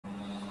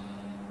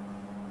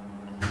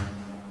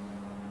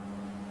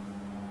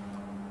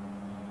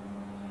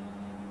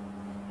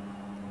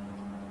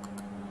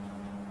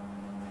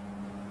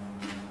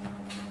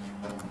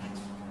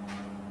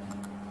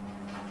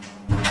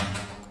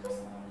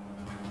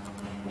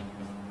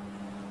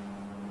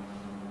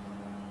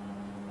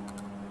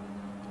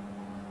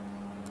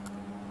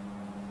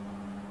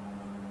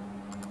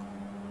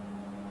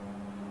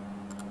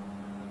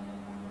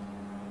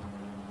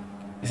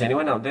Is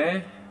anyone out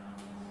there?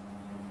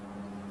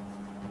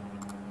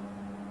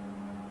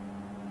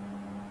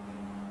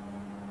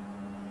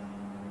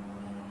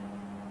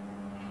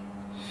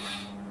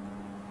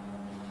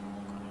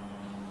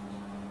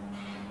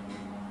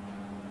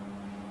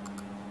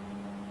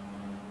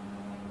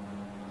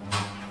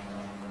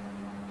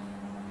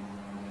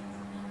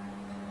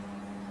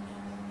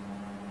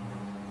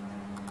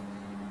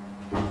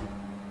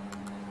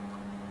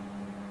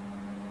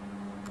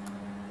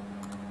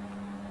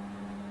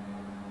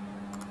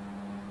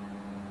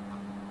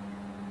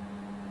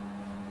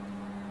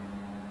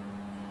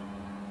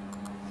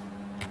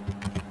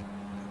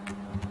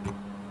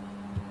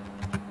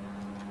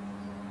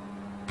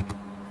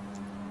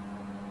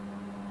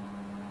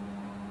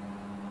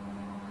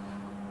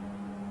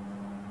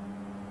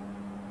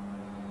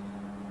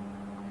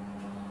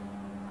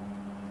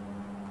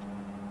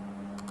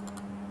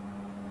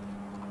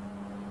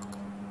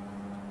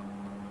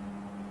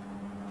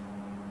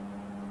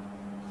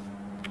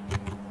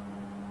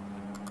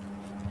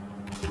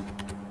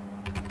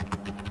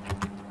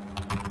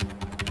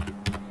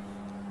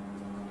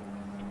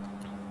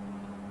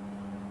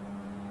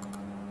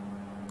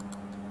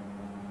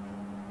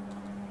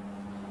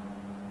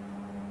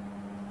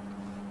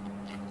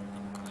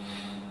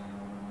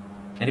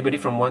 Anybody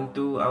from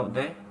 1-2 out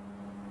there?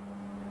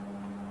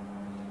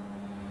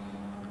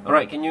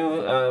 Alright, can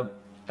you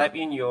type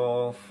in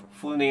your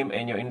full name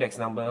and your index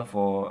number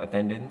for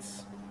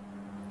attendance?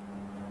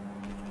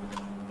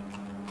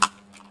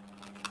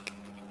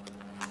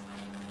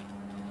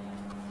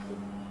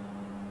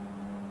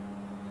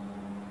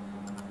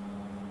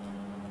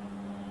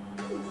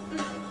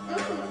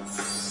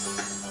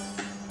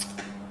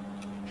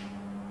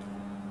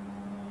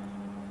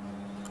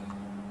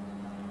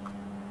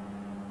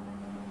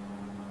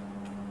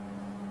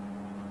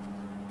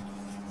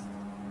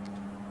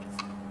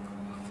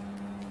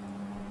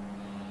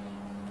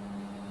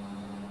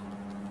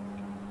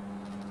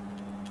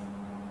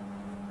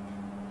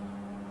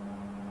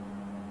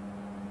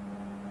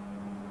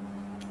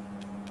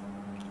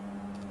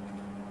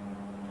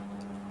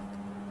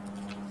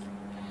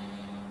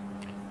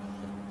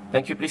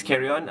 Thank you, please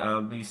carry on.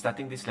 I'll be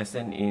starting this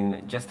lesson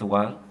in just a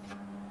while.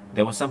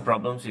 There were some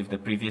problems with the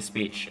previous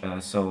page,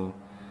 so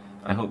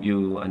I hope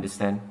you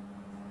understand.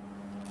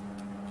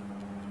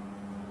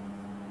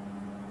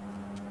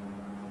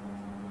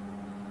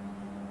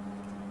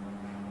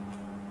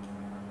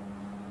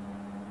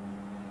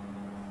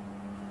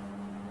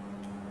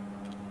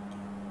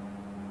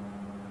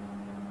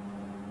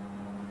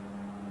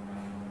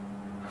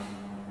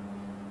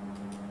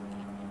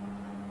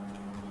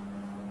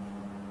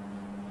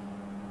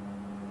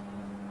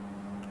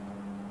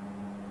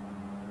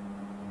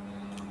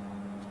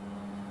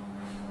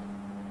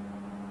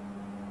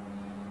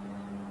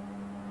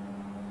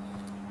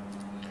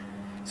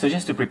 So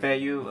just to prepare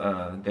you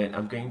that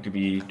I'm going to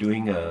be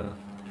doing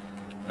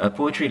a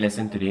poetry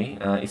lesson today.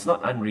 It's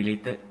not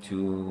unrelated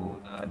to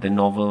the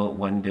novel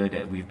Wonder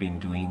that we've been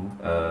doing,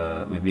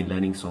 we've been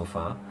learning so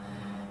far.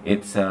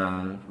 It's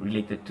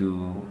related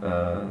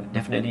to,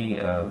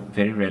 definitely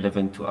very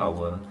relevant to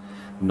our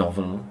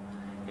novel.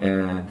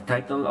 The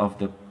title of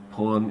the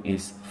poem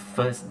is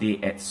First Day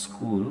at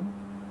School.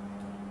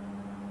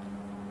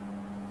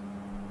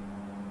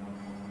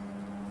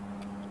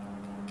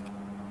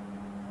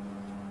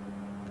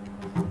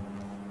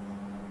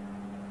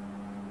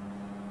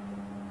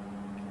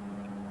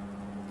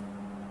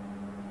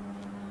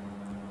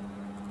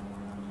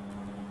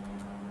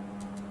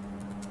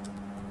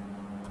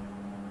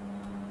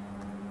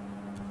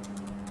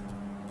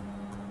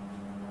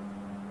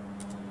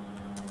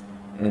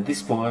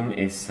 This poem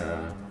is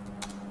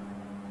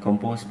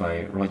composed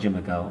by Roger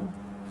McGowan.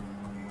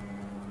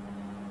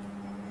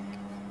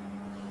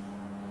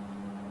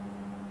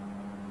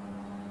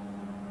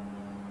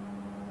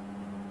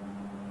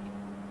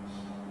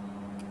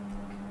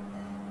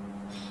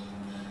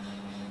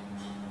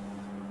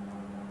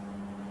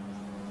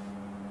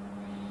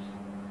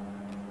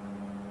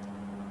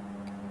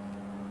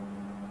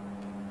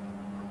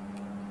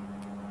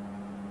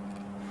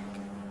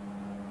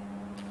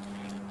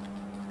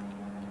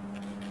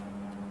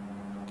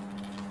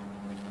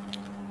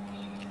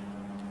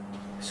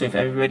 So if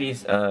everybody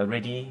is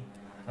ready,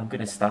 I'm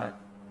going to start.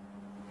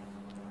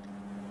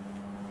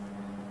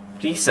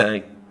 Please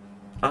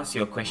ask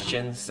your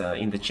questions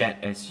in the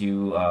chat as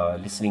you are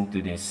listening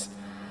to this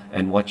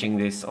and watching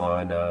this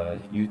on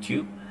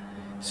YouTube.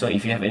 So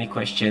if you have any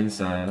questions,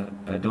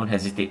 don't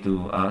hesitate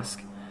to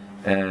ask.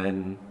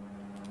 And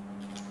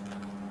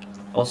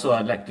also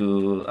I'd like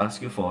to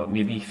ask you for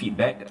maybe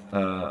feedback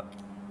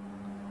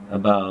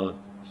about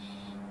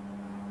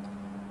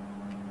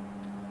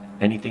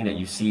anything that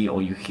you see or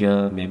you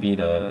hear. Maybe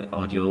the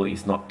audio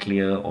is not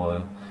clear,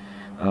 or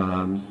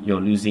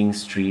you're losing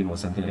stream or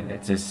something like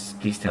that.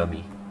 Just please tell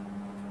me.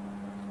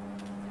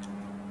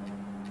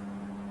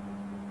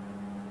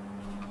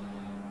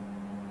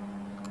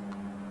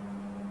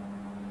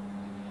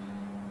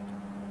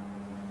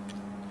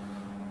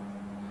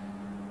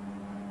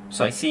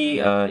 So I see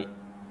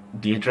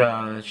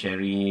Deidra,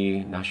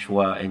 Sherry,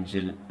 Nashwa,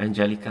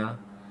 Angelica,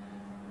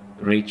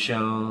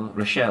 Rachel,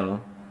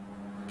 Rochelle,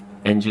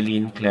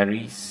 Angeline,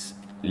 Clarice,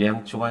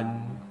 Liang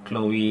Chuan,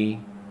 Chloe.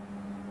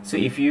 So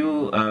if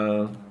you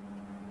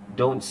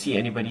don't see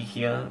anybody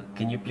here,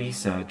 can you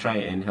please try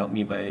and help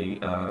me by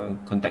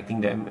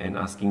contacting them and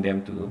asking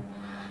them to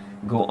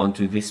go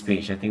onto this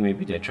page. I think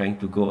maybe they're trying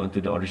to go onto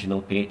the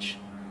original page.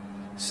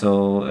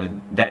 So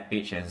that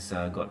page has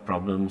got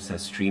problems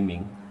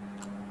streaming.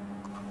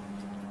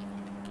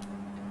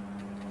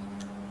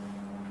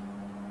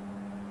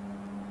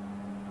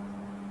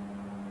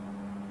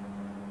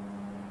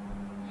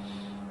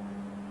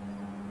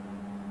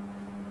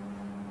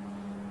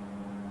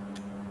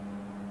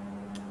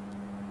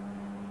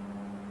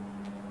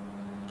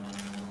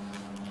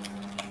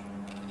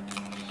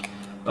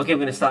 Okay,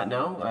 we're going to start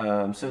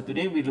now. So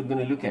today we're going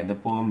to look at the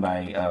poem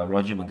by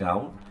Roger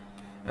McGowan.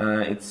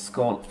 It's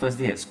called First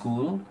Day at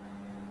School.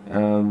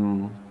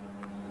 I'm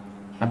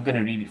going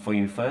to read it for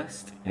you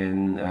first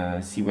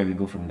and see where we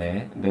go from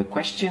there. The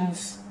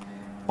questions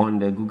on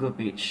the Google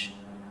page,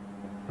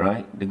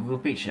 right? The Google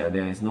page,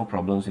 there is no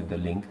problems with the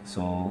link.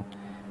 So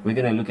we're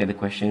going to look at the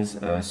questions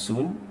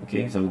soon.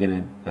 Okay, so we're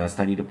going to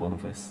study the poem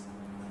first.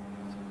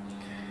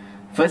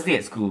 First Day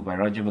at School by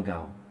Roger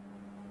McGowan.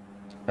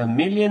 A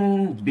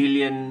million,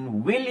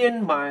 billion,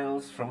 willion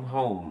miles from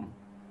home,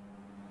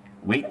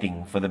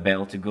 waiting for the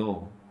bell to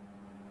go.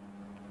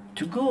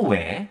 To go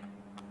where?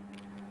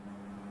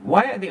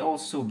 Why are they all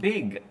so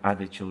big,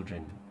 other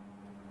children?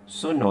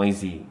 So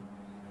noisy,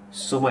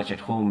 so much at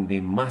home they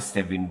must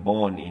have been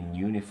born in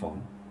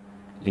uniform,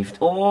 lived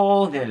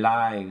all their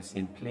lives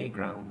in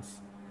playgrounds,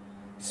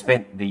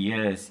 spent the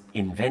years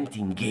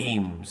inventing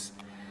games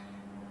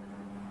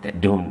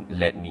that don't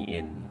let me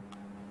in,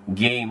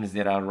 games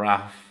that are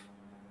rough,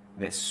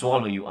 that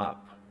swallow you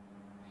up.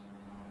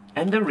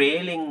 And the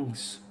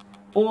railings,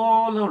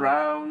 all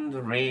around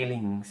the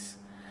railings,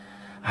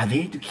 are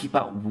they to keep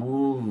out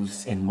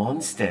wolves and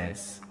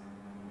monsters,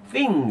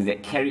 things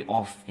that carry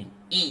off and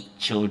eat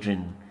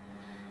children,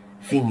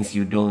 things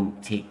you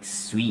don't take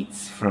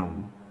sweets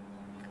from.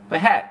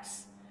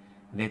 Perhaps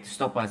they're to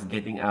stop us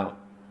getting out,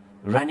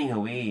 running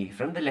away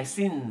from the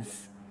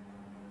lessons.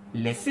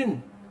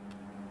 Lesson?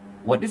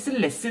 What does a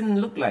lesson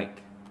look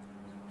like?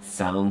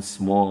 Sounds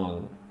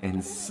small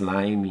and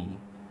slimy.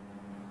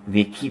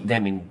 They keep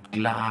them in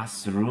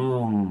glass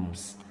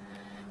rooms,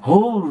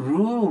 whole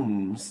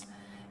rooms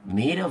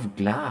made of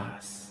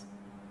glass.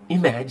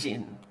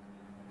 Imagine.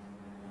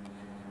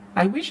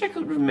 I wish I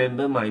could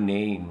remember my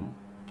name.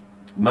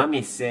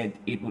 Mommy said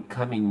it would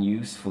come in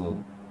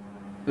useful,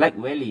 like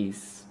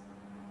wellies,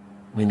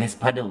 when there's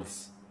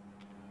puddles.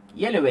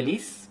 Yellow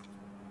wellies.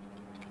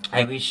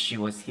 I wish she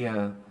was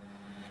here.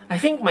 I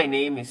think my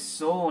name is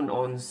sewn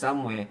on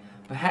somewhere.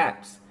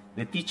 Perhaps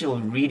the teacher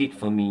will read it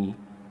for me.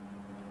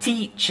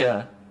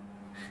 Teacher,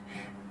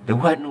 the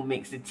one who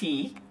makes the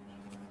tea.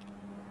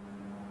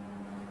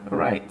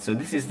 Alright, so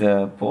this is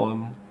the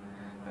poem,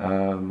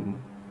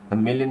 A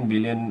Million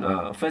Billion,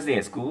 First Day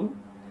at School.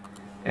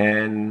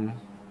 And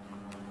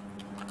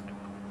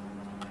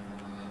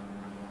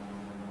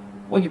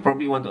what you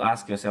probably want to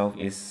ask yourself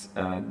is,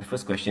 the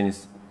first question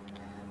is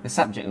the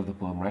subject of the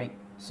poem, right?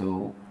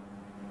 So,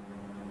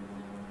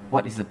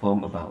 what is the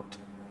poem about?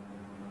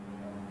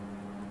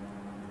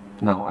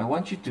 Now, I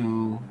want you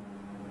to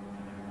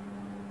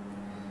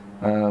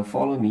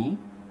follow me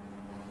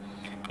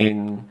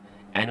in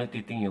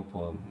annotating your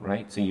poem,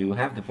 right? So you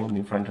have the poem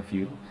in front of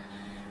you.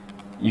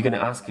 You're going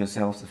to ask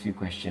yourselves a few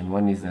questions.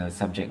 One is the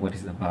subject, what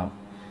is it about?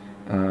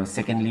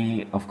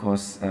 Secondly, of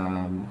course,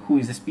 who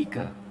is the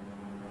speaker?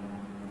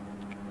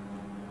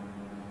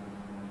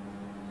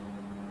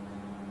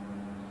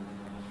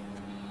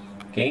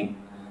 Okay.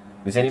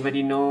 Does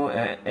anybody know,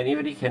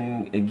 anybody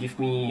can give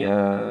me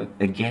a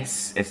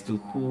guess as to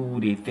who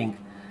they think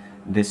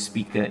the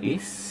speaker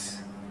is?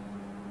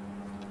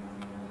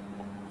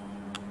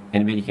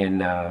 Anybody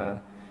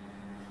can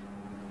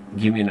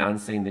give me an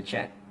answer in the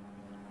chat?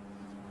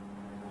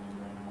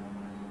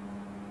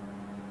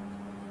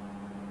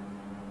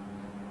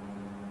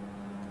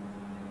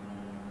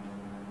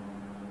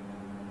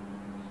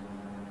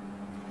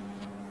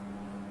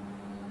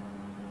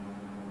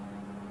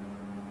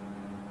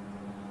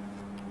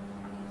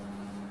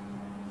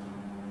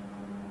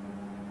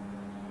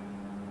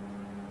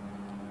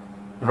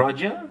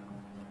 Roger?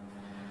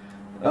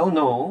 Oh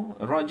no,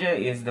 Roger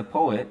is the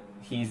poet.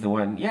 He's the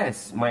one.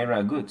 Yes,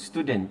 Myra, good.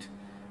 Student.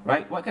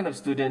 Right? What kind of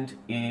student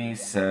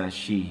is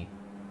she?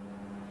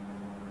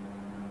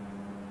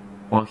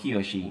 Or he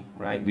or she,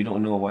 right? We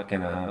don't know what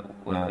kind of,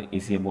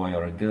 is he a boy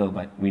or a girl,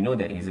 but we know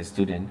that he's a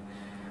student.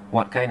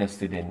 What kind of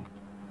student?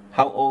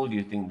 How old do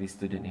you think this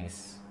student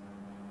is?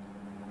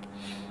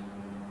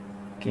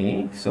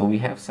 Okay, so we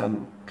have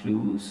some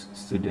clues.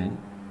 Student.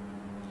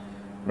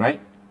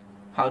 Right?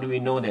 How do we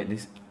know that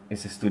this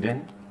is a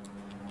student?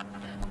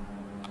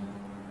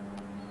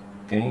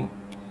 Okay,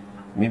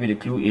 maybe the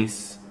clue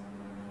is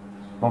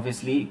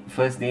obviously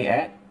first day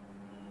at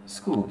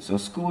school. So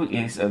school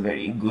is a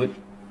very good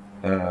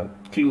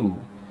clue.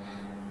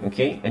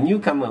 Okay, a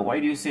newcomer. Why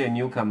do you say a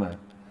newcomer?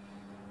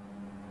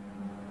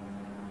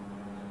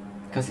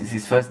 Because it's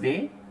his first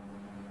day?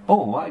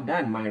 Oh, well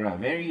done, Myra.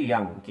 Very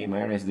young. Okay,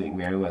 Myra is doing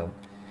very well.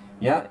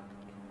 Yeah.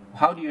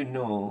 How do you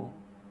know,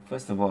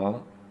 first of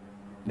all,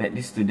 that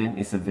this student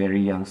is a very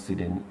young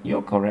student?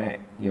 You're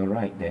correct. You're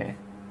right there.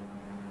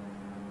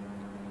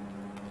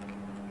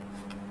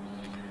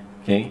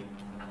 Okay.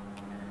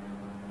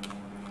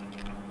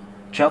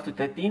 12 to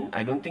 13?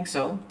 I don't think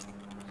so.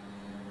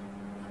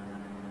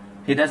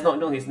 He does not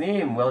know his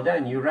name. Well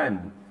done, you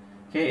run.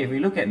 Okay, if we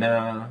look at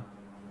the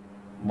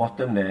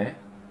bottom there,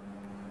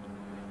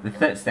 the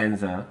third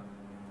stanza,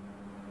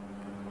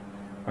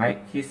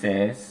 right? He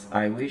says,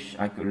 I wish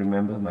I could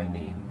remember my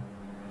name.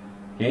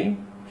 Okay,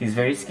 he's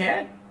very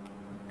scared.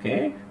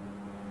 Okay,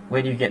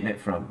 where do you get that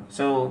from?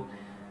 So,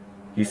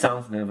 he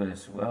sounds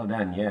nervous. Well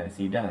done, yes,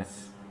 he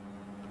does.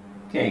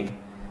 Okay,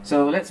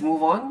 so let's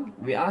move on.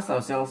 We ask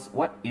ourselves,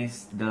 what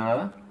is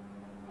the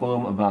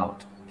poem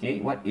about? Okay,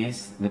 what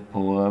is the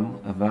poem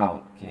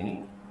about?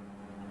 Okay.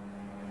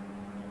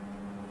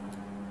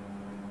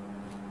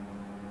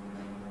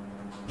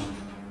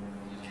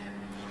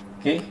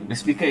 Okay, the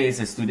speaker is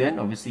a student,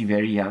 obviously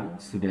very young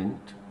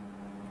student.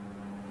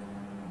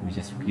 Let me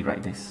just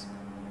rewrite this.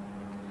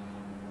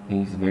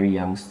 He's a very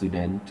young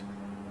student.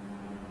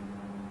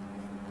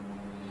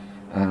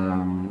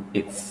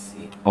 It's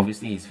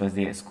obviously his first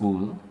day at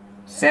school.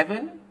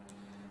 7.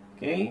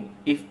 Okay,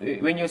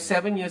 when you're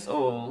 7 years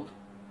old,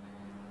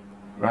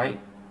 right?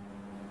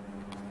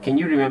 Can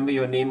you remember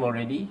your name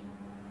already?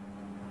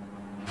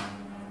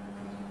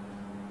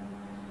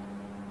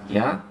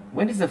 Yeah?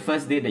 When is the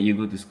first day that you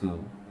go to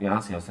school? You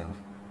ask yourself.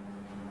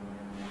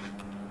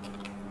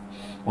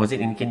 Was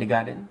it in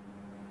kindergarten?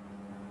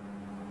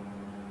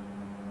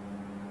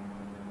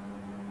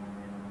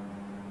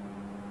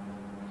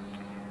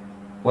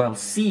 Well,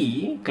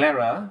 C,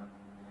 Clara,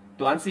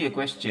 to answer your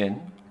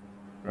question,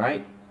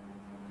 right?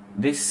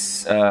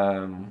 This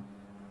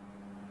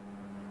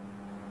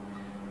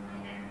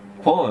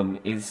poem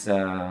is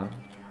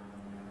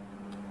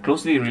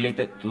closely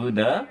related to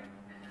the...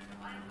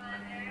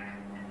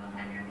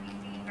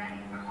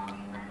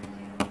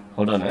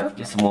 Hold on,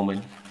 just a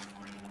moment.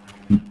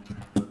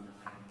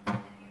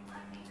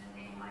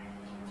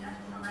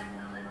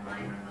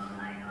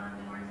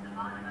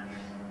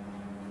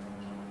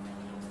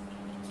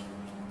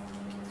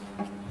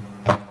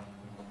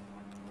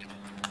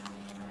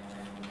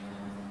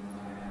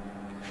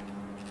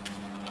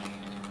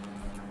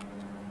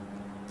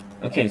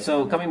 Okay,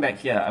 so coming back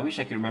here, I wish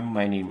I could remember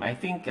my name. I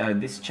think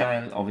this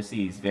child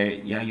obviously is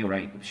very, yeah, you're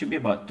right, should be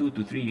about 2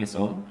 to 3 years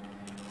old,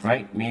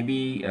 right?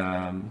 Maybe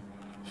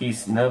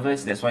he's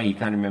nervous, that's why he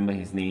can't remember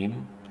his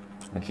name.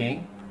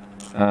 Okay,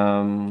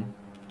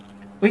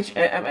 which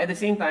at the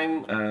same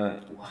time,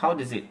 how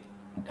does it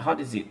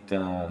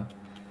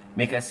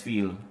make us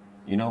feel,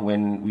 you know,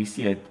 when we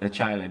see a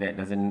child like that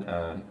doesn't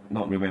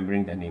not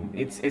remembering their name?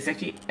 It's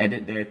actually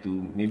added there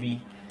to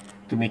maybe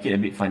to make it a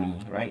bit funny,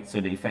 right?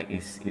 So the effect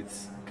is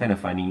it's kind of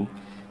funny,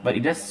 but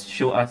it does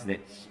show us that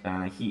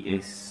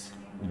he's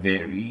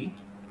very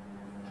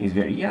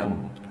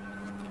young,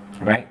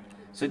 right?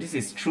 So this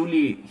is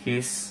truly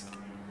his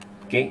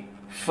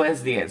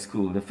first day at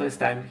school, the first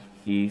time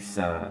he's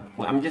well,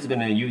 I'm just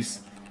gonna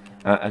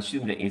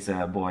assume that it's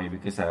a boy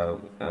because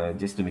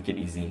just to make it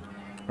easy,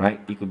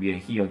 right? It could be a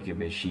he or it could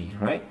be a she,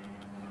 right?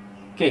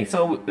 Okay,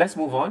 so let's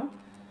move on.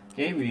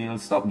 Okay, we'll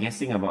stop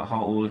guessing about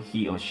how old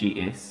he or she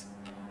is,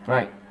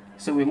 right?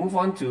 So we move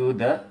on to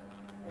the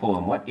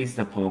poem. What is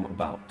the poem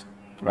about,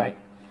 right?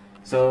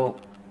 So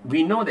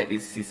we know that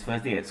it's his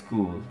first day at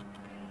school,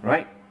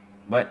 right?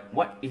 But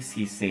what is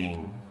he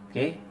saying?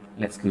 Okay,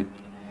 let's go.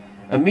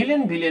 A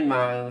million billion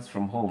miles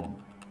from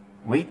home,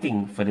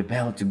 waiting for the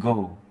bell to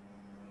go.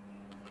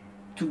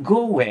 To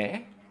go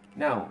where?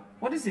 Now,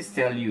 what does this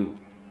tell you?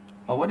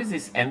 Or what does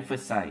this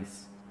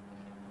emphasize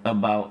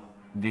about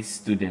this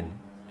student?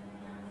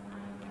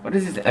 What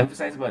does this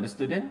emphasize about the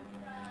student?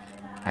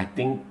 I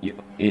think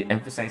it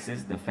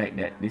emphasizes the fact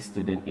that this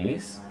student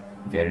is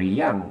very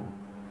young.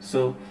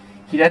 So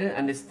he doesn't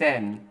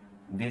understand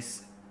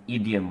this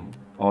idiom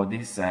or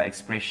this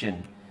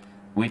expression,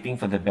 waiting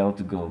for the bell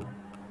to go,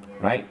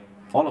 right?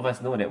 All of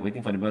us know that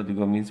waiting for the bell to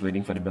go means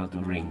waiting for the bell to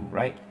ring,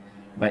 right?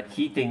 But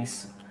he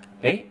thinks,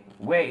 hey,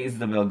 where is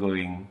the bell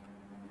going,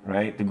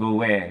 right? To go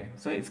where?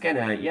 So it's kind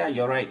of, yeah,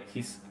 you're right.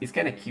 It's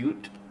kind of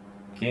cute,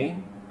 okay?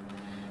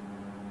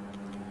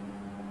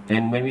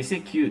 And when we say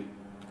cute,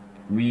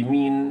 we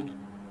mean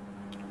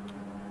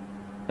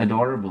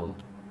adorable,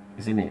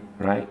 isn't it,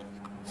 right?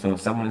 So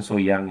someone so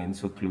young and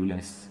so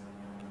clueless.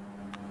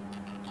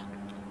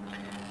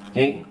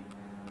 Okay,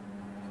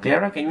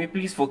 Clara, can we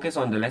please focus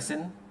on the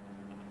lesson?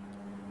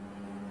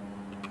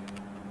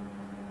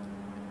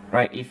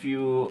 Right, if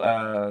you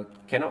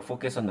cannot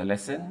focus on the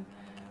lesson,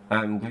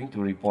 I'm going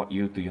to report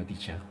you to your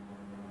teacher.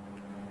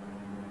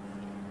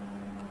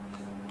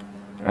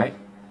 Right,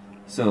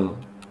 so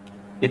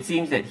it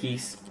seems that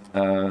he's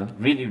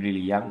really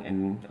young,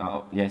 and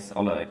yes,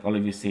 all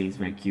of you say he's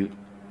very cute.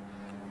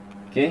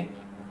 Okay,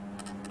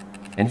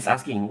 And he's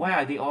asking, why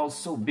are they all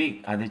so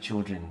big, other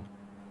children?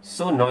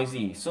 So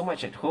noisy, so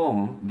much at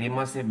home, they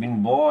must have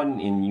been born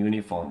in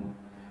uniform,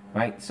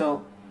 right?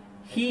 So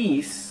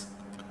this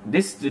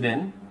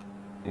student,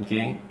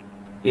 okay,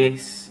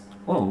 is,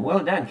 oh, well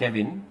done,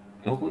 Kevin.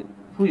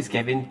 Who is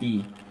Kevin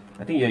T?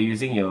 I think you're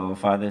using your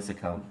father's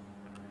account,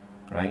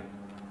 right?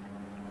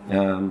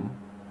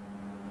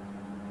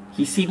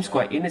 He seems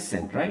quite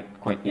innocent, right?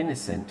 Quite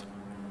innocent.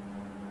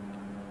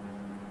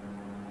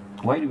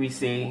 Why do we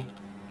say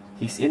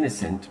he's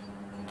innocent?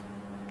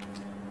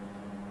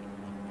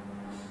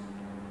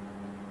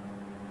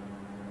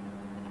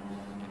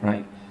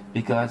 Right?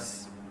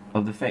 Because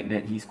of the fact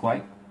that he's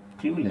quite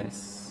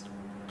clueless.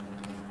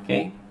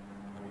 Okay?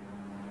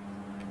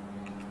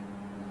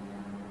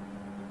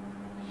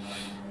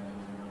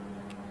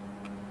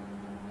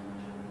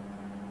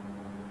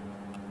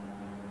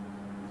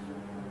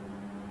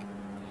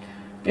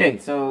 Okay,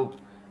 so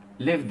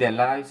live their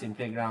lives in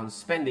playgrounds,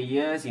 spend the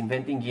years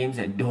inventing games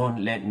that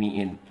don't let me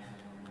in.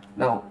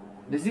 Now,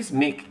 does this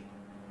make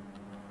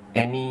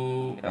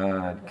any,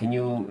 can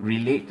you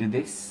relate to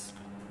this?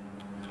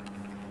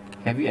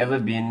 Have you ever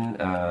been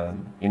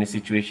in a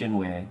situation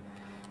where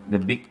the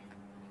big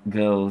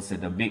girls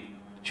and the big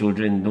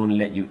children don't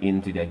let you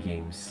into their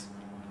games?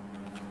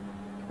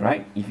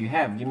 Right? If you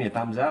have, give me a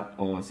thumbs up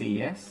or say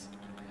yes.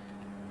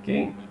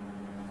 Okay.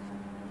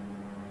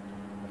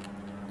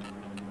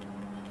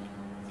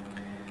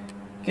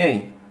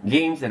 Okay,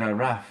 games that are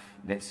rough,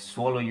 that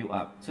swallow you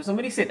up. So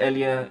somebody said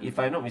earlier, if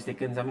I'm not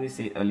mistaken, somebody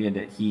said earlier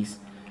that he's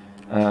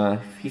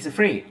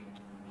afraid,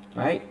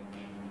 right?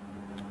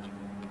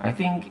 I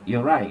think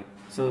you're right.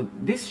 So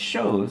this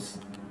shows,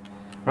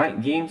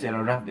 right, games that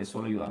are rough, that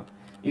swallow you up.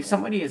 If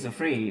somebody is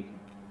afraid,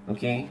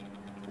 okay,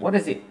 what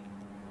does it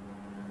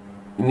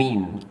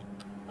mean?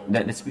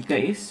 That the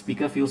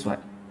speaker feels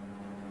what?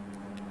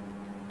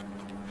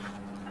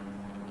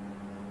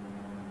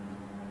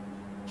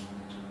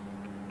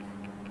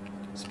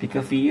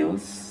 Speaker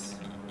feels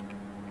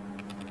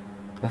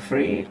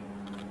afraid.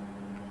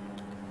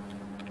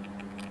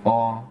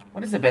 Or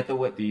what is a better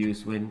word to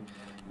use when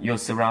you're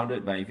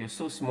surrounded by, if you're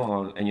so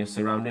small and you're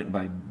surrounded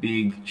by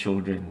big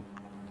children,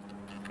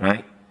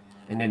 right?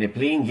 And then they're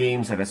playing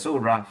games that are so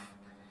rough.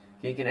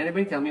 Okay, can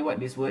anybody tell me what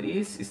this word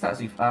is? It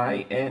starts with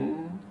I,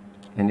 N,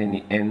 and then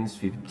it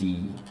ends with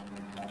D.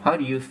 How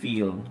do you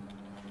feel?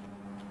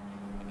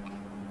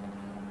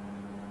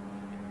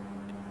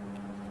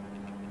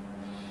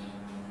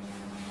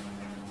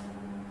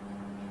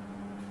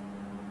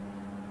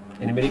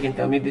 Anybody can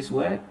tell me this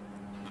word?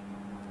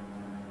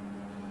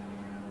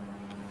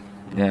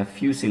 There are a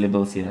few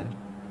syllables here.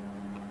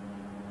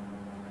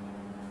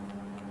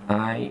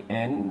 I,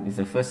 N is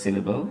the first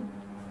syllable.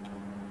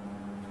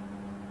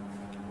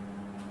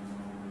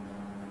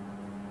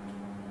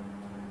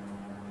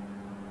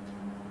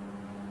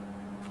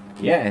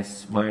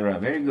 Yes, Myra,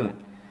 very good.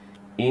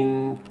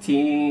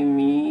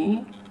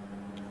 Intimidated,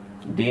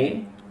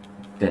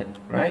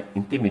 right?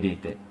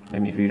 Intimidated.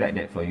 Let me rewrite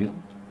that for you.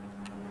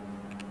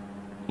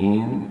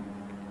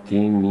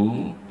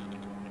 Intimidated.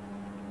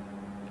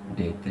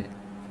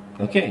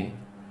 Okay,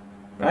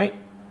 right?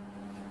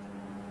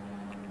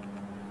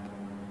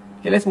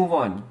 Okay, let's move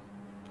on.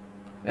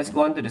 Let's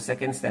go on to the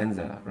second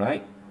stanza,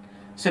 right?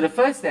 So the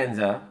first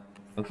stanza,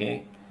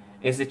 okay,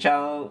 is the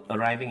child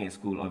arriving at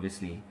school,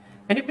 obviously.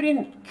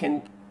 Anybody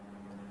can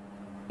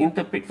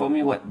interpret for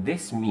me what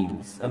this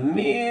means? A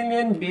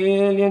million,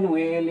 billion,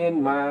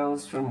 willion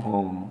miles from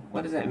home.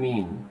 What does that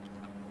mean?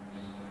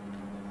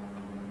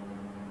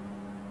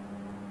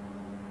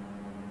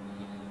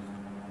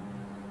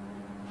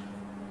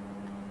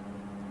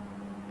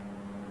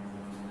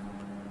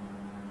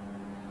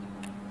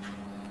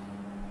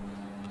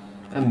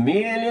 A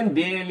million,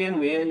 billion,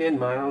 willion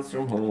miles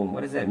from home. What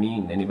does that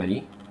mean?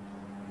 Anybody?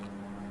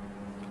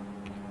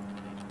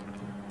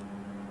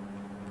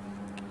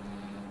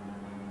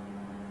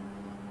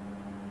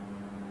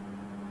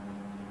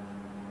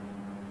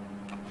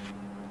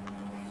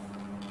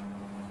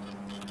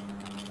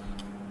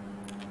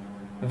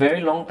 A very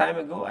long time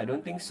ago? I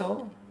don't think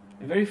so.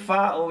 Very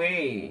far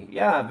away.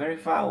 Yeah, very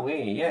far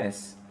away.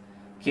 Yes.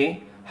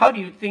 Okay. How do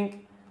you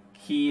think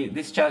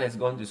this child has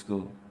gone to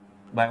school?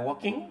 By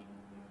walking?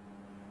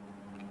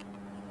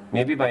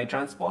 Maybe by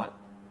transport?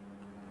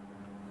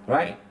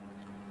 Right?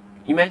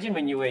 Imagine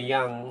when you were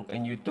young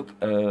and you took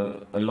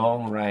a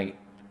long ride.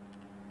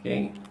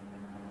 Okay?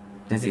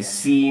 Does it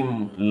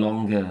seem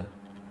longer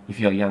if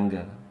you're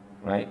younger?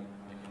 Right?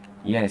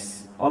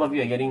 Yes. All of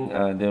you are getting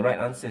the right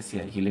answers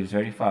here. He lives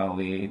very far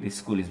away. This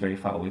school is very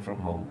far away from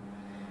home.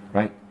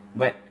 Right?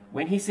 But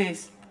when he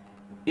says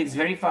it's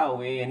very far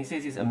away and he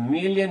says it's a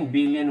million,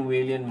 billion,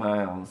 willion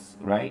miles,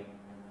 right?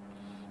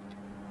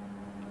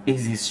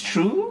 Is this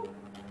true?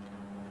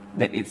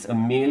 That it's a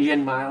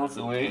million miles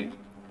away?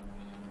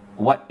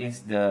 What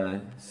is the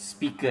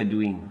speaker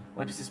doing?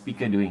 What is the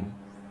speaker doing?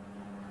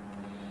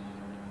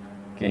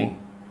 Okay.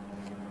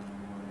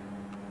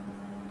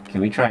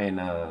 Can we try and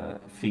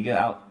figure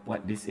out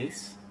what this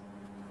is?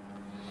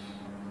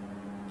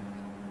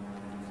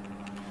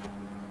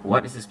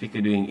 What is the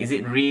speaker doing? Is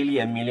it really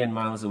a million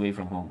miles away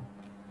from home?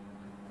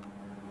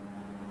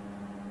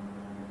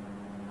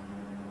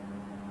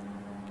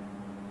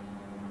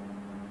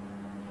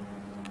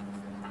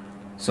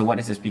 So what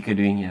is the speaker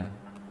doing here?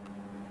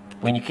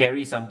 When you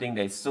carry something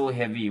that is so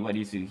heavy, what do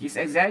you do? He's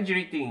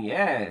exaggerating.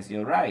 Yes,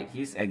 you're right.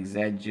 He's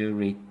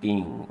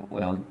exaggerating.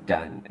 Well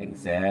done.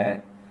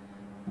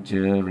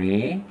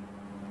 Exaggerating.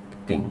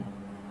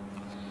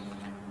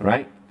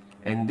 Right?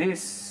 And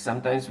this,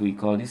 sometimes we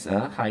call this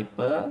a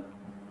hyperbole.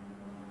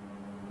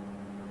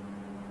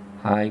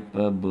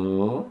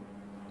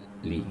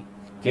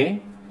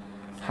 Okay?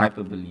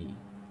 Hyperbole.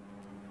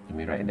 Let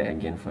me write that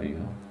again for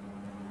you.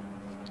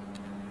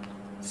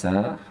 It's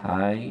a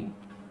hyperbole.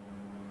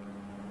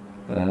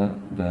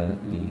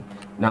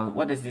 Now,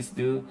 what does this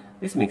do?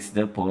 This makes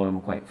the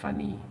poem quite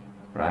funny,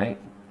 right?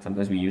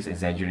 Sometimes we use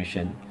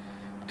exaggeration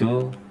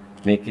to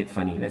make it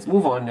funny. Let's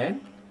move on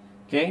then.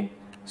 Okay?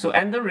 So,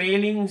 and the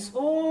railings,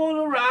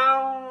 all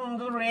around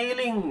the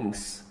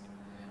railings,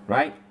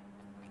 right?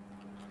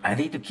 Are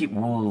they to keep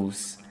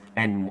wolves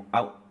and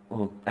out?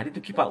 Oh, are they to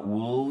keep out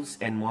wolves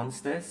and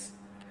monsters?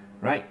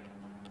 Right?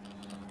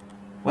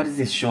 What does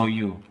this show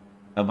you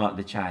about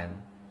the child?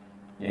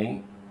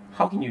 Okay?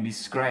 How can you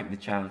describe the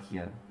child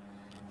here?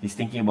 He's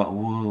thinking about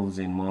wolves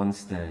and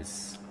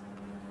monsters,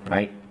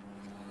 right?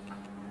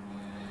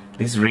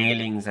 These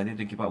railings are there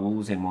to keep out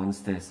wolves and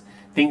monsters.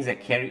 Things that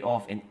carry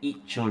off and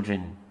eat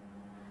children.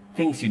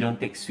 Things you don't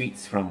take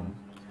sweets from.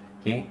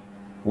 Okay?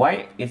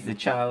 Why is the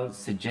child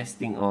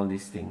suggesting all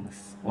these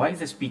things? Why is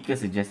the speaker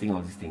suggesting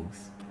all these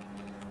things?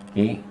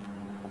 Okay?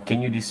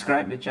 Can you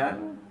describe the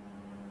child?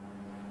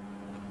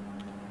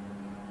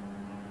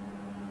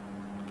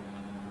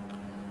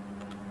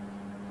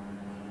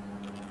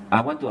 I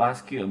want to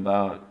ask you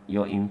about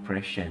your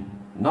impression.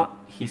 Not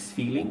his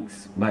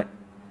feelings, but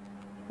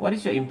what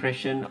is your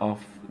impression of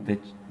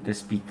the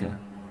speaker?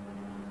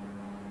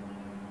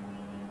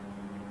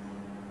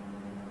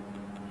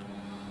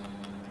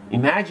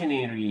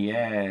 Imaginary,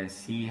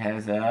 yes. He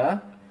has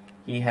a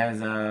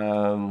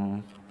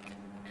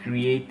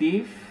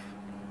creative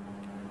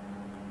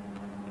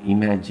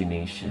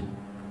imagination.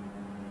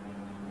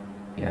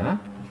 Yeah,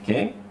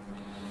 okay.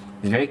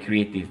 He's very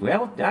creative.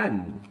 Well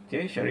done.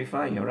 Okay,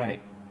 Sharifah, you're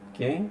right.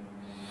 Okay.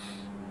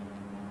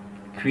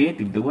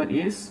 Creative, the word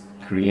is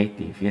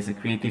creative. He has a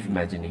creative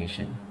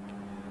imagination.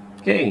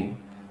 Okay.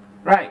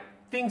 Right.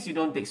 Things you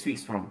don't take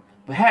sweets from.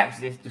 Perhaps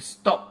there's to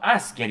stop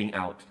us getting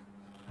out.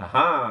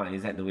 Aha,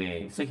 is that the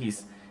way? So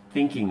he's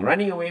thinking,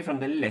 running away from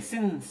the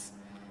lessons.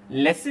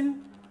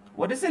 Lesson?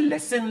 What does a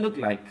lesson look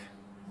like?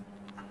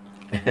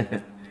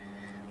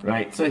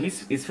 Right, so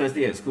he's first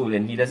day at school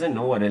and he doesn't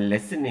know what a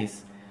lesson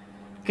is.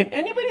 Can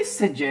anybody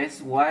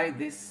suggest why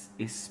this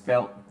is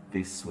spelled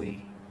this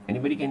way?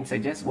 Anybody can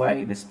suggest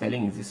why the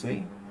spelling is this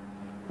way?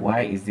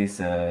 Why is this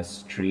a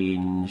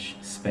strange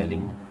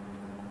spelling?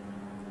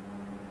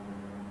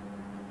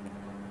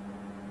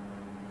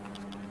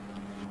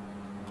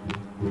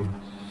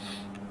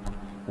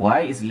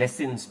 Why is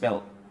lesson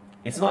spelled?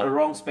 It's not a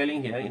wrong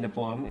spelling here in the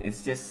poem.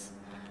 It's just...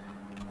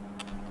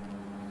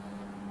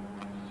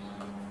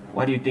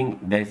 Why do you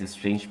think there is a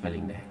strange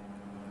spelling there?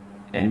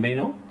 Anybody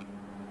know?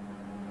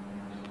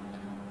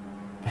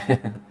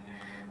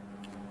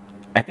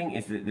 I think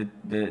it's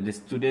the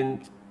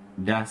student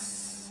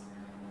does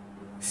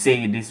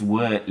say this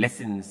word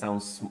lesson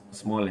sounds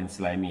small and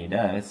slimy. It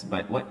does,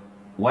 but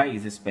why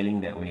is the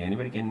spelling that way?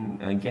 Anybody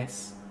can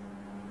guess?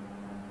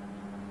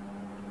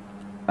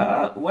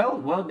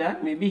 Well done.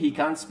 Maybe he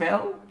can't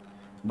spell,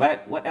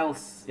 but what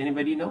else?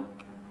 Anybody know?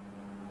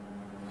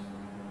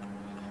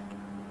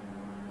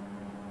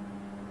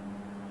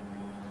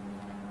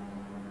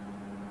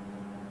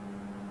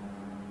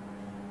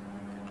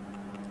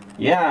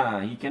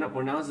 Yeah, he cannot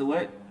pronounce the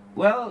word.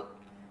 Well,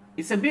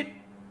 it's a bit.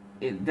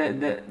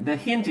 The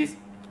hint is,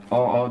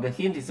 or the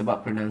hint is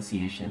about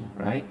pronunciation,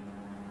 right?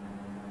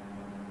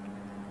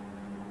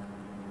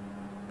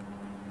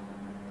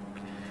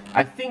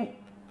 I think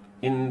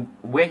in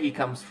where he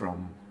comes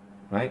from,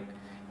 right?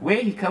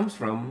 Where he comes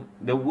from,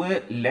 the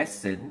word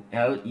lesson,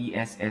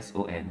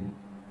 L-E-S-S-O-N,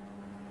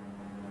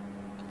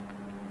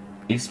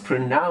 is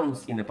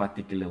pronounced in a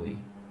particular way,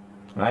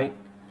 right?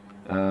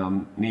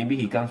 Maybe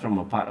he comes from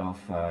a part of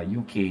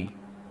UK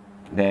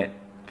that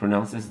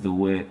pronounces the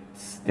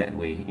words that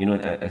way. You know,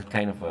 a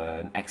kind of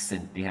an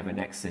accent. They have an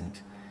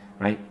accent,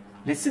 right?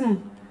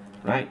 Listen,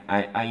 right?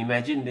 I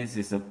imagine this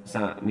is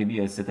maybe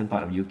a certain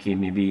part of UK.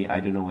 Maybe, I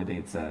don't know whether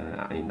it's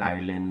in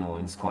Ireland or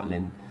in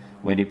Scotland,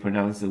 where they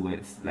pronounce the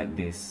words like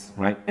this,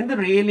 right? And the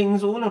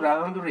railings, all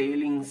around the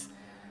railings,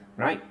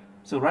 right?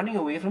 So running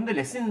away from the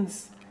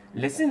lessons.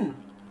 Lesson.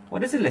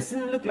 What does a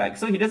lesson look like?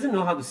 So he doesn't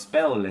know how to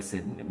spell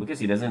lesson because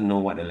he doesn't know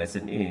what a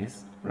lesson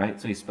is, right?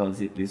 So he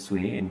spells it this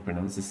way and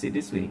pronounces it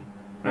this way,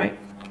 right?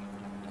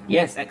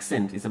 Yes,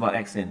 accent. It's about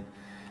accent,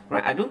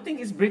 right? I don't think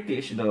it's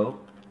British though,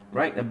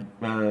 right?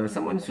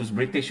 Someone who's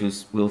British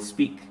will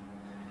speak.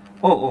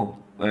 You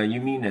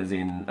mean as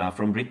in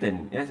from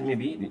Britain? Yes,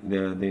 maybe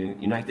the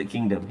United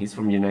Kingdom. He's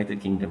from United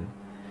Kingdom,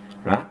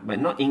 right? But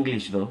not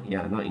English though.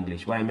 Yeah, not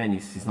English. What I meant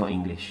is it's not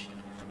English,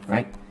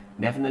 right?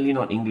 Definitely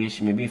not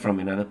English. Maybe from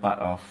another part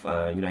of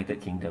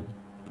United Kingdom,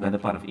 another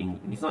part of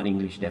England. It's not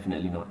English.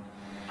 Definitely not,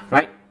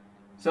 right?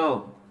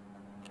 So,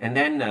 and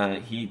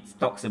then he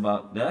talks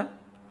about the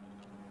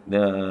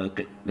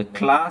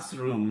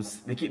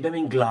classrooms. They keep them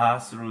in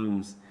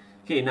classrooms.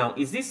 Okay, now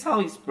is this how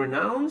it's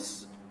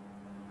pronounced?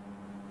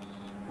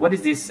 What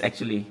is this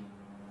actually?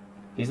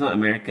 He's not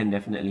American,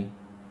 definitely.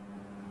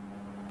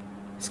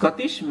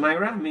 Scottish,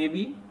 Myra,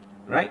 maybe,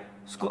 right?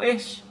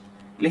 Scottish.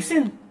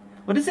 Listen.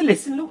 What does a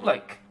listen look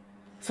like?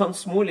 Sounds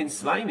small and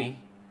slimy.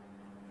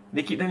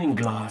 They keep them in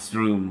glass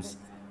rooms.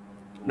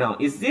 Now,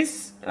 is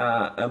this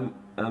a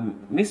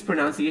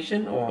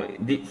mispronunciation, or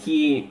did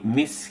he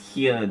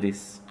mishear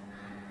this?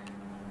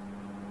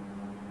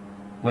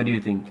 What do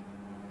you think?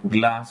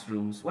 Glass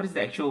rooms. What is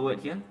the actual word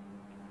here?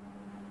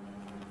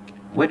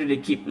 Where do they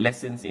keep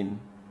lessons in?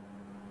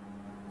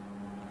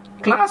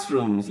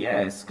 Classrooms,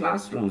 yes,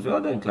 classrooms.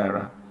 Well done,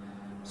 Clara.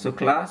 So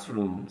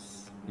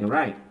classrooms, you're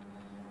right.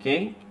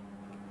 Okay.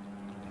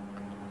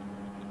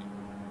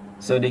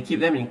 So they keep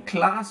them in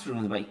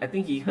classrooms, but I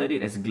think he heard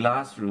it as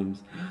glass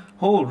rooms.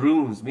 Whole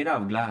rooms made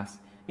out of glass.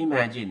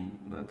 Imagine.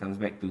 Well, it comes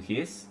back to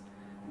his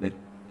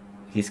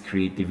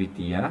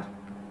creativity, yeah.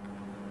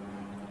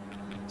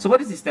 So what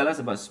does this tell us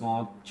about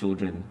small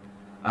children?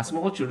 Are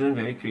small children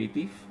very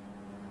creative?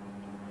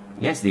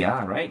 Yes, they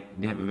are, right?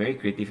 They have a very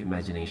creative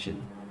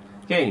imagination.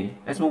 Okay,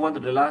 let's move on to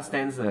the last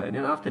stanza. And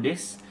then after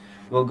this,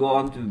 we'll go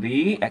on to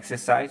the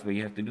exercise where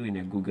you have to do in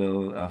a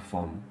Google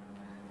form.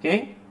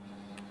 Okay?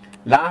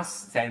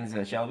 Last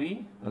stanza, shall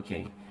we?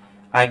 Okay.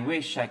 I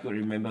wish I could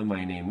remember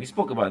my name. We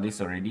spoke about this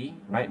already,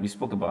 right? We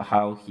spoke about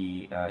how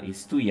he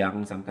is too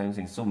young sometimes,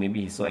 and so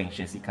maybe he's so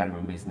anxious he can't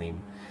remember his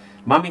name.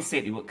 Mommy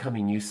said it would come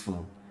in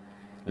useful.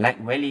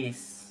 Like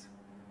wellies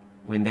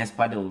when there's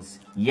puddles.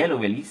 Yellow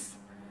wellies.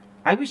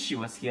 I wish she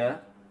was here,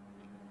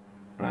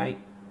 right?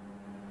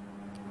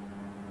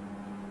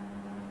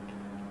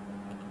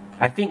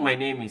 I think my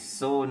name is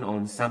sewn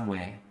on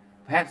somewhere.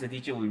 Perhaps the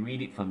teacher will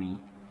read it for me.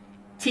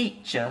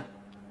 Teacher,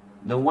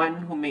 the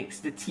one who makes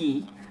the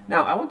tea.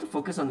 Now, I want to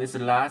focus on this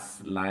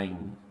last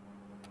line.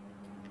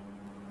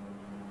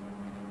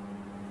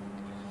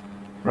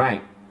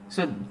 Right.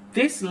 So,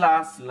 this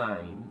last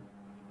line,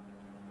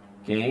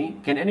 okay,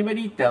 can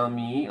anybody tell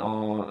me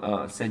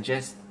or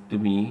suggest to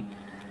me?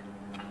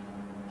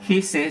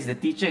 He says the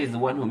teacher is the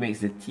one who makes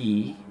the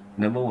tea,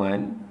 number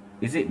one.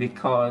 Is it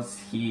because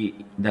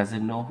he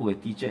doesn't know who a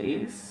teacher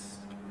is?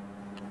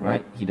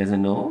 Right? He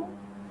doesn't know.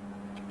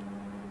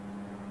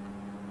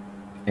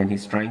 And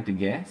he's trying to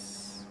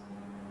guess.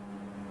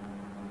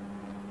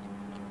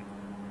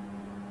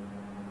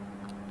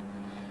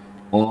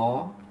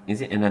 Or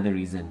is it another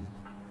reason?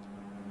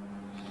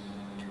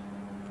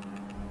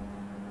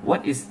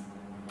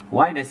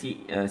 Why does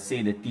he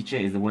say the teacher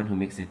is the one who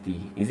makes the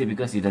tea? Is it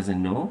because he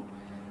doesn't know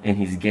and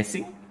he's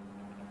guessing?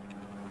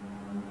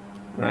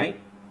 Right?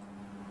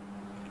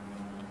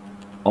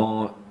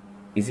 Or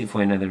is it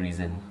for another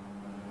reason?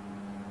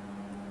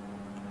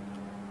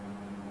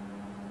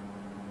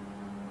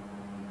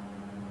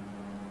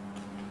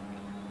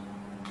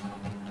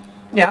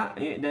 Yeah,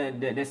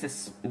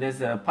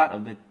 there's a part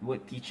of the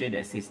word teacher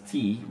that says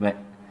T, but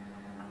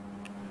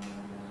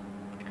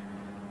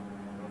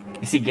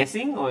is he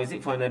guessing or is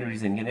it for another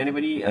reason? Can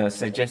anybody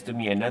suggest to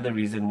me another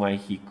reason why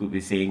he could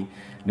be saying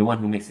the one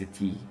who makes the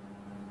tea?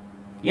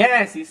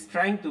 Yes, he's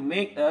trying to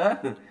make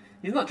a...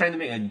 He's not trying to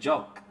make a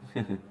joke.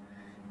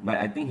 But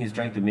I think he's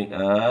trying to make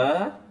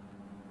a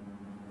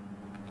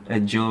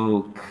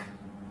joke.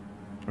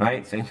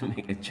 Right? Trying to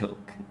make a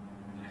joke.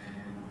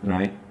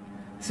 Right?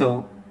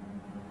 So,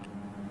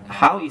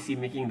 how is he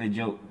making the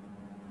joke?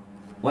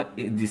 What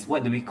is this?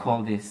 What do we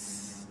call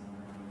this?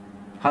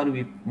 How do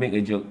we make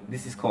a joke?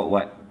 This is called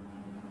what?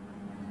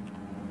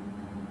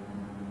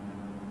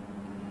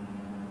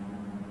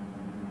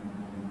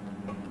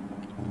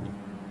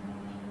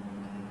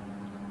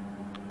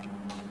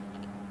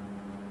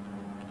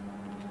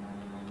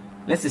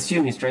 Let's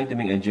assume he's trying to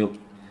make a joke.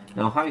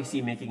 Now, how is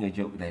he making a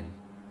joke then?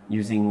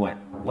 Using what?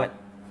 What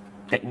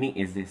technique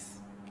is this?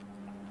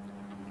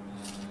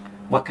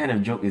 What kind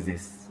of joke is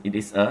this? It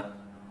is a...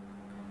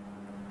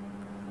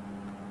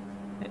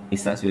 It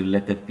starts with the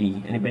letter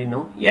P. Anybody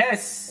know?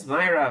 Yes!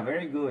 Myra,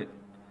 very good.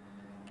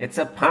 It's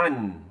a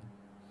pun.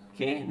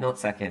 Okay, not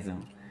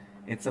sarcasm.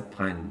 It's a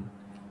pun.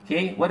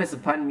 Okay, what does a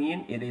pun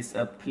mean? It is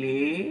a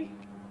play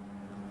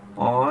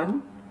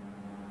on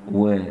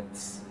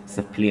words. It's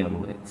a play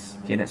on words.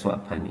 Okay, that's what a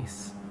pun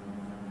is.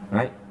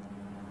 Right?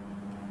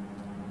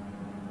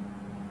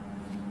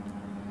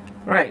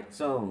 Right,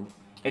 so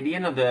at the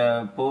end of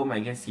the poem, I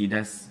guess he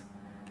does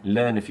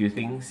learn a few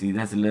things. He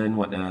does learn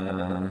what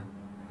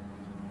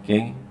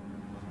okay,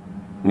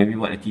 maybe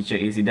what a teacher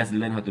is. He does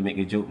learn how to make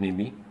a joke,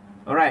 maybe.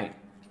 Alright,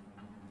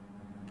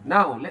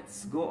 now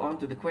let's go on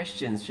to the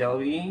questions, shall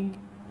we?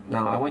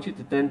 Now I want you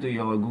to turn to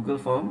your Google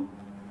form.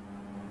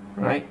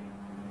 Right,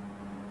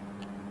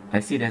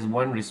 I see there's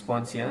one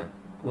response here.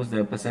 Who's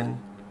the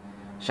person?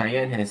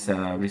 Cheyenne has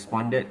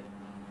responded.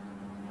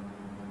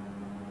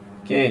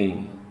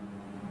 Okay.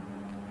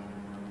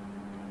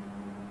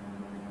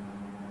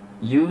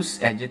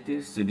 Use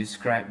adjectives to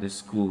describe the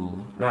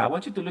school. Now, I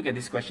want you to look at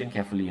this question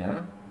carefully.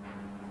 Huh?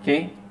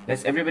 Okay,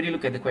 let's everybody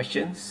look at the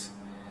questions.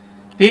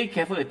 Pay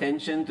careful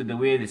attention to the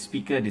way the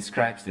speaker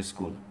describes the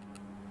school.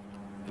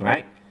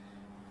 Right?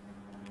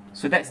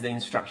 So that's the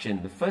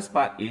instruction. The first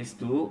part is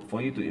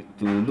for you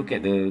to look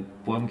at the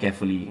poem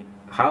carefully.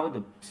 How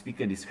the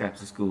speaker describes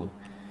the school.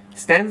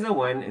 Stanza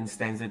 1 and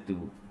stanza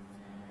 2.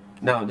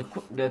 Now,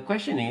 the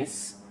question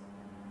is,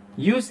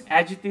 use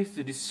adjectives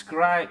to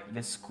describe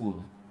the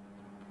school.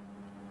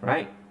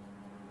 Right?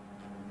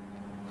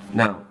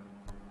 Now,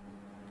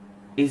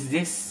 is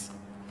this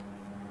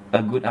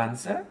a good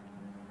answer?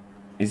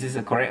 Is this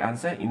a correct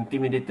answer?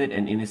 Intimidated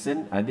and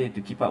innocent are they to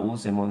keep out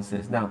wolves and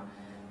monsters? Now,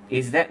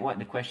 is that what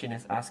the question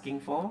is asking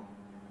for?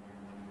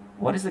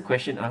 What is the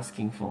question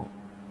asking for?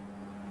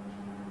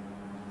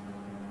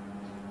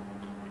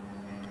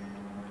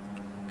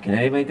 Can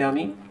anybody tell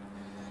me?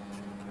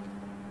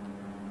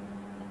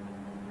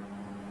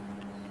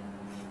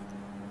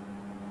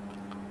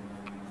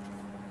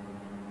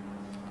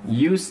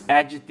 Use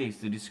adjectives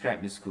to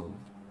describe the school.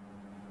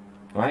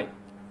 Right?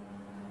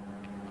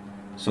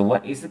 So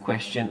what is the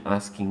question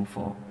asking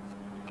for?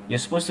 You're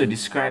supposed to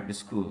describe the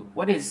school.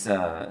 What is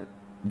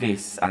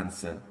this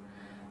answer?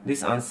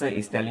 This answer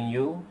is telling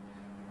you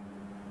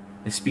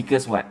the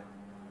speaker's what?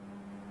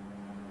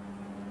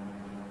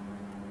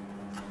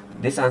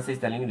 This answer is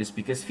telling you the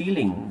speaker's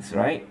feelings,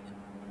 right?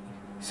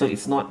 So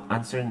it's not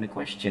answering the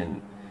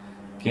question.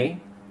 Okay?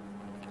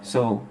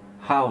 So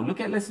how?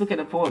 Let's look at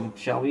the poem,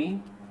 shall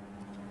we?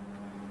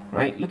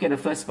 Right? Look at the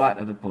first part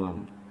of the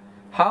poem.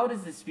 How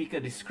does the speaker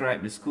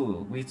describe the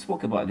school? We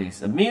spoke about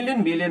this.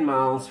 1,000,000,000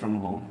 miles from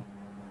home.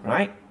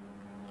 Right?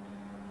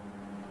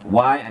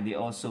 Why are they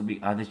all so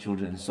big, other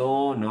children?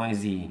 So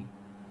noisy.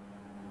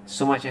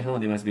 So much at home,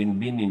 they must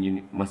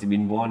have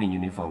been born in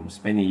uniform,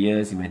 spending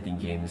years inventing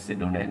games that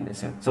don't end.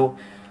 So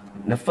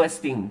the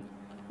first thing,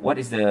 how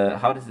does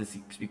the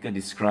speaker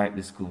describe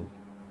the school?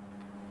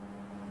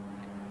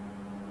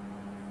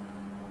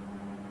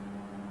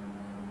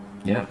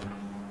 Yeah.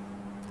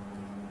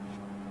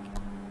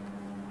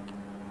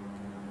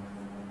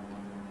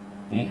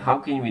 Okay, how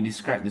can we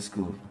describe the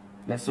school?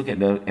 Let's look at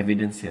the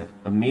evidence here.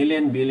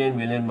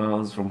 1,000,000,000,000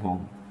 miles from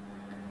home.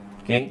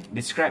 Okay,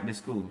 describe the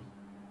school.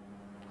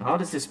 How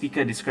does the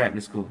speaker describe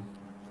the school?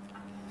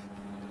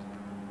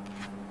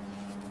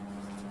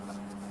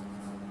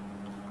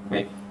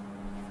 Right.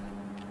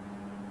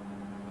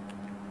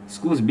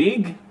 School's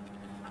big.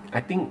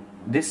 I think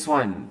this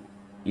one,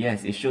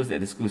 yes, it shows that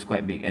the school is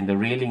quite big. And the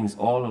railings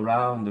all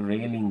around the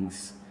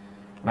railings.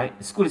 Right?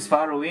 The school is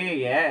far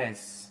away,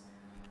 yes.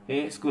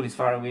 Okay, school is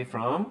far away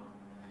from.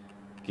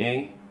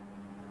 Okay.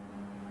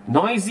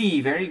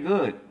 Noisy, very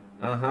good.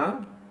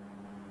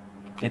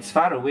 It's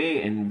far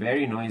away and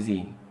very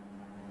noisy.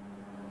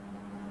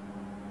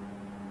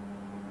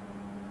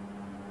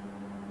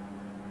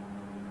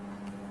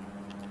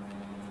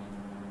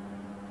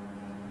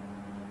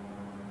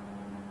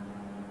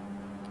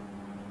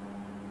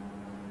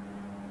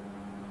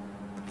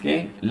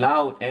 Okay,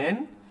 loud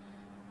and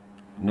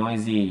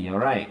noisy. All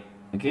right.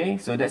 Okay,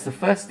 so that's the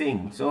first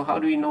thing. So how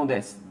do we know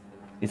that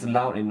it's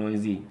loud and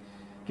noisy?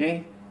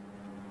 Okay,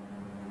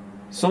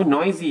 so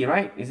noisy,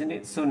 right? Isn't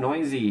it so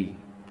noisy?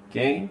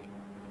 Okay,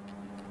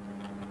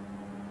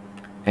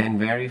 and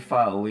very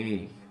far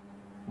away.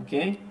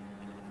 Okay,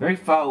 very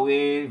far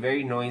away,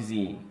 very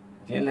noisy.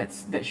 Okay,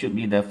 that should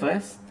be the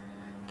first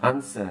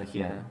answer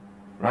here,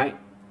 right?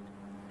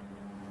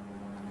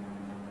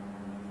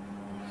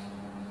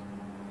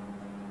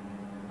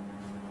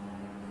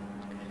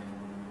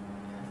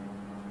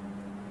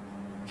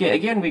 Okay,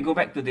 again we go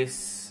back to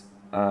this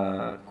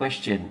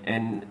question,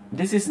 and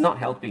this is not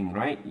helping,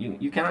 right?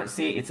 You cannot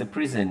say it's a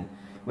prison.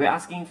 We're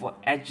asking for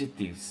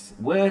adjectives,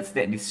 words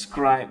that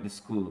describe the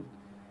school.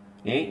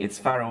 Okay, it's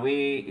far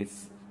away,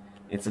 it's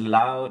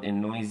loud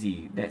and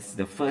noisy. That's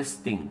the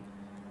first thing,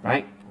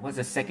 right? What's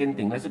the second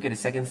thing? Let's look at the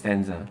second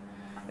stanza.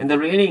 And the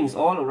railings,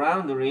 all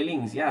around the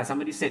railings. Yeah,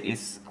 somebody said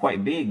it's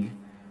quite big,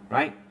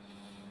 right?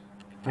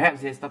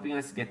 Perhaps they're stopping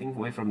us getting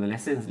away from the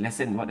lessons.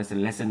 What does the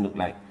lesson look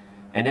like?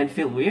 And then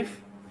filled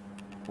with,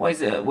 what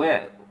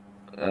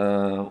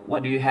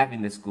do you have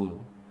in the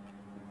school?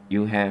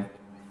 You have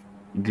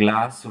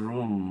glass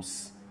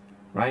rooms,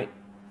 right?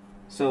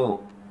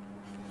 So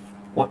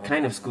what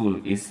kind of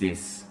school is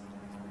this?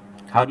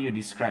 How do you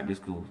describe the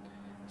school?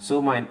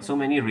 So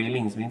many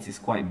railings means it's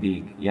quite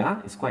big.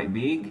 Yeah, it's quite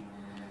big.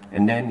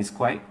 And then it's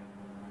quite,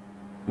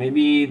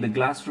 maybe the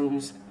glass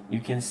rooms, you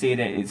can say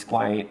that it's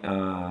quite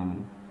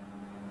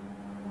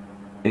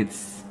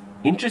it's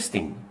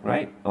interesting,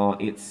 right? Or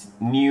it's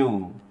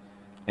new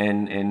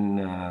and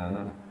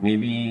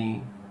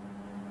maybe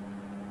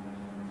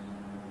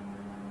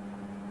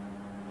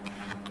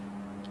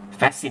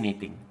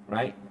fascinating,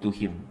 right, to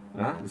him.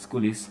 The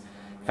school is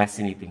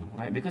fascinating,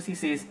 right? Because he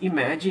says,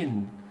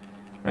 imagine,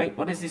 right?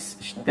 What does this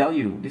tell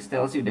you? This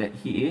tells you that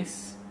he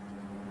is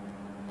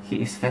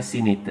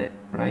fascinated,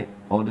 right?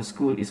 Or the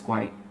school is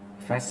quite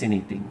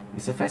Fascinating.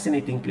 It's a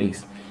fascinating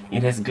place.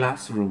 It has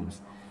glass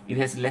rooms. It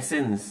has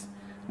lessons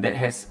that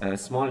has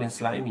small and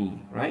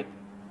slimy, right?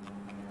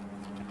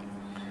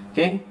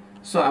 Okay,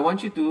 so I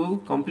want you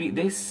to complete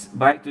this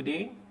by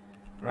today,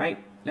 right?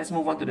 Let's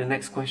move on to the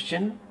next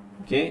question.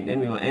 Okay, then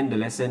we will end the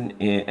lesson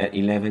at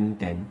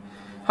 11:10.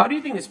 How do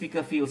you think the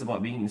speaker feels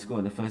about being in school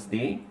on the first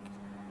day,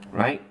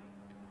 right?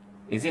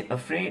 Is it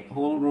afraid?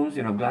 Whole rooms,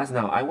 you know, glass.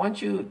 Now, I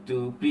want you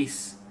to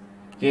please,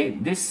 okay,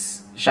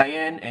 this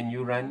Cheyenne and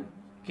Yuran,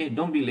 okay,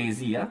 don't be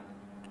lazy,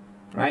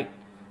 right?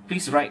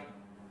 Please write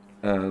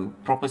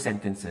proper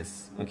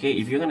sentences, okay?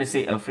 If you're going to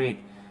say afraid,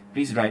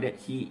 please write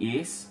it, he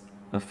is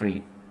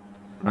afraid,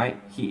 right?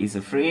 He is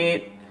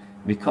afraid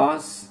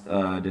because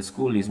the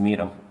school is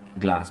made of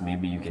glass.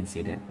 Maybe you can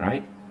say that,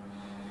 right?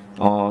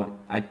 Or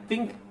I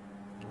think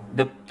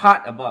the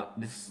part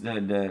about this,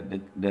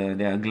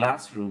 the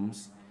glass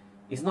rooms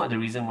is not the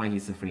reason why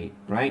he's afraid,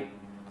 right?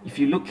 If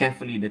you look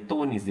carefully, the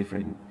tone is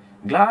different.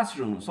 Glass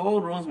rooms, whole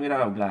rooms made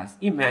out of glass.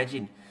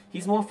 Imagine,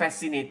 he's more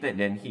fascinated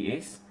than he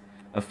is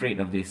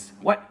afraid of this.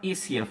 What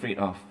is he afraid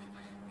of?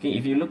 Okay,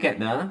 if you look at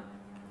the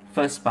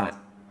first part,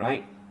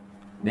 right?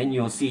 Then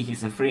you'll see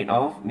he's afraid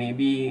of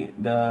maybe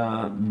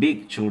the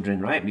big children,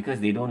 right?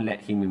 Because they don't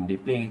let him in. They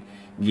play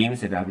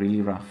games that are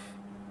really rough.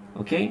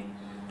 Okay?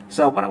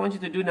 So what I want you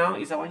to do now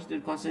is I want you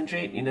to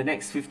concentrate in the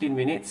next 15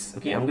 minutes.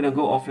 Okay, I'm going to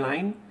go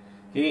offline.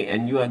 Okay,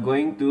 and you are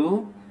going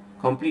to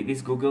complete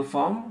this Google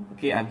form.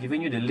 Okay, I've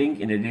given you the link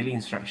in the daily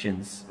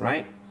instructions,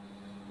 right?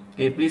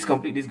 Okay, please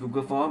complete this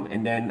Google form,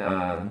 and then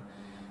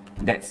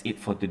that's it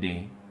for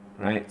today,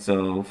 right?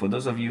 So for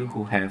those of you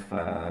who have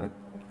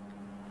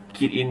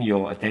keyed in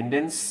your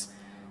attendance,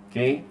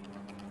 okay,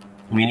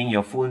 meaning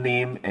your full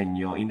name and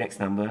your index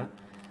number,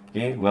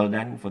 okay, well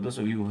done. For those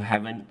of you who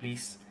haven't,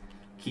 please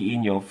key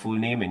in your full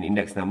name and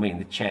index number in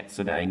the chat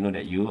so that I know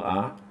that you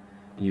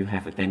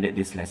have attended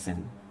this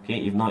lesson. Okay,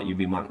 if not, you'll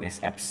be marked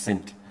as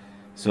absent.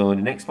 So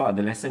the next part of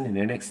the lesson, in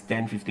the next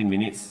 10-15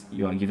 minutes,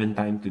 you are given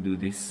time to do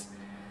this.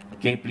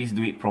 Okay, please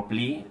do it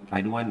properly.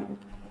 I don't want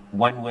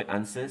one-word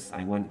answers.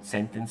 I want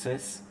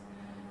sentences.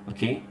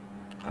 Okay,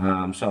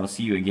 so I'll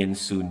see you again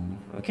soon.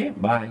 Okay,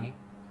 bye.